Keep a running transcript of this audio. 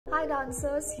Hi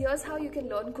dancers, here's how you can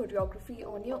learn choreography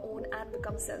on your own and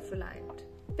become self-reliant.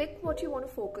 Pick what you want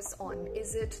to focus on.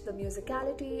 Is it the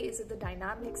musicality? Is it the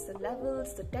dynamics, the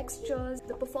levels, the textures,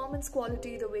 the performance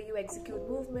quality, the way you execute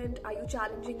movement? Are you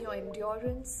challenging your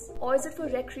endurance? Or is it for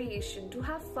recreation, to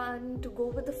have fun, to go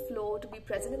with the flow, to be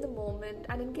present in the moment,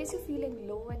 and in case you're feeling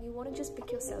low and you want to just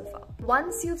pick yourself up?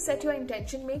 Once you've set your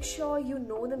intention, make sure you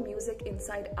know the music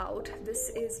inside out. This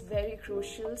is very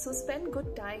crucial, so spend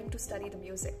good time to study the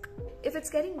music. If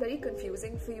it's getting very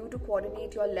confusing for you to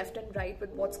coordinate your left and right with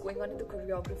what's going on in the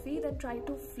choreography, then try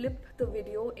to flip the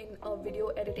video in a video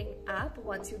editing app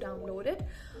once you download it,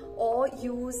 or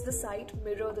use the site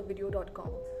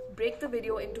mirrorthevideo.com. Break the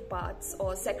video into parts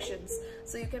or sections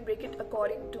so you can break it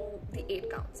according to the 8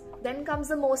 counts. Then comes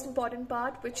the most important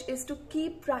part, which is to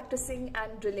keep practicing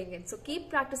and drilling it. So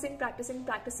keep practicing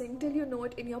till you know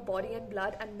it in your body and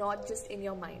blood and not just in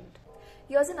your mind.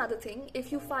 Here's another thing, if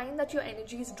you find that your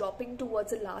energy is dropping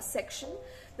towards the last section,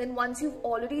 then once you've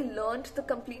already learned the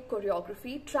complete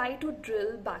choreography, try to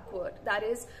drill backward. That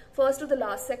is, first do the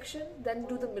last section, then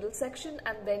do the middle section,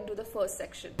 and then do the first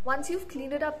section. Once you've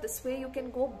cleaned it up this way, you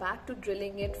can go back to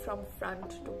drilling it from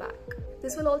front to back.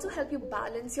 This will also help you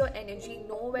balance your energy,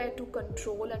 know where to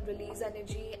control and release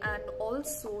energy, and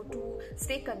also to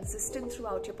stay consistent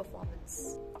throughout your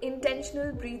performance.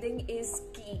 Intentional breathing is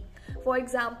key. For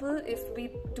example, if we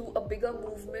do a bigger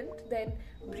movement, then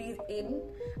breathe in,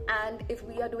 and if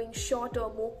we are doing shorter,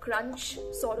 more crunch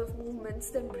sort of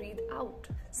movements, then breathe out.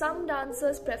 Some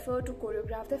dancers prefer to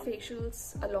choreograph their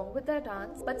facials along with their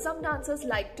dance, but some dancers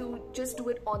like to just do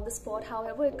it on the spot,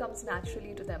 however it comes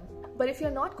naturally to them. But if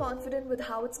you're not confident with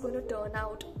how it's going to turn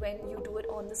out when you do it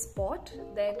on the spot,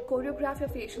 then choreograph your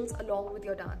facials along with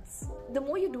your dance. The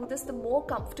more you do this, the more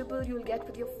comfortable you'll get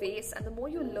with your face, and the more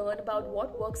you learn about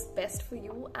what works best for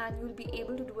you, and you'll be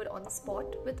able to do it on the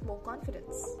spot with more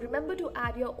confidence. Remember to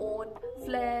add your own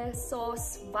flair,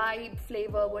 sauce, vibe,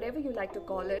 flavor, whatever you like to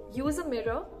call it. Use a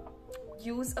mirror.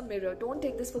 Don't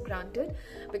take this for granted,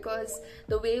 because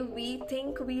the way we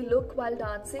think we look while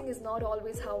dancing is not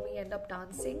always how we end up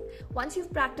dancing. Once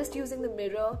you've practiced using the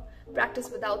mirror, practice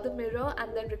without the mirror,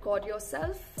 and then record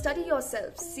yourself. Study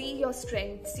yourself, see your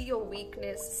strength, see your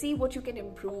weakness, see what you can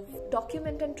improve.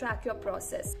 Document and track your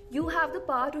process. You have the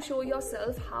power to show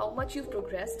yourself how much you've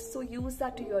progressed, so use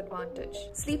that to your advantage.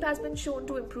 Sleep has been shown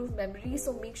to improve memory,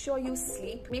 so make sure you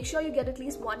sleep. Make sure you get at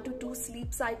least 1 to 2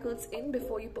 sleep cycles in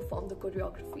before you perform the choreography.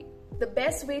 The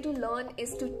best way to learn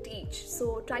is to teach.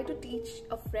 So try to teach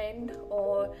a friend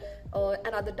or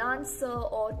another dancer,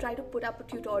 or try to put up a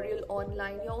tutorial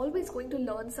online. You're always going to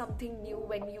learn something new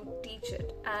when you teach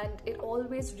it, and it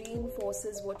always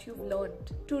reinforces what you've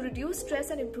learned. To reduce stress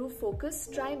and improve focus,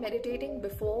 try meditating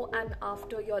before and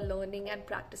after your learning and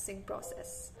practicing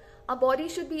process. Our body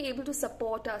should be able to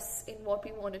support us in what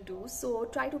we want to do, so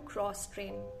try to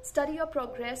cross-train. Study your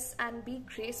progress and be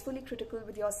gracefully critical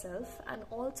with yourself, and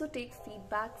also take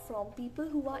feedback from people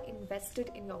who are invested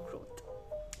in your growth.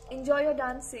 Enjoy your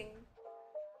dancing.